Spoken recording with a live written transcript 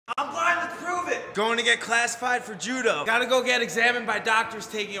Going to get classified for Judo. Gotta go get examined by doctors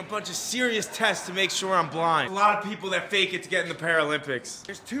taking a bunch of serious tests to make sure I'm blind. A lot of people that fake it to get in the Paralympics.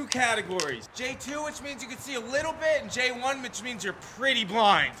 There's 2 categories. J2, which means you can see a little bit, and J1, which means you're pretty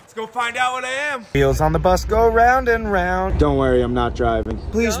blind. Let's go find out what I am. Wheels on the bus go round and round. Don't worry, I'm not driving.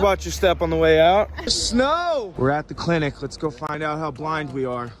 Please watch your step on the way out. Snow! We're at the clinic. Let's go find out how blind we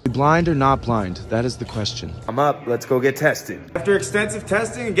are. Are we blind or not blind? That is the question. I'm up. Let's go get tested. After extensive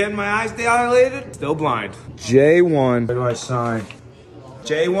testing and getting my eyes dilated, still blind. J1. Where do I sign?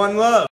 J1 love.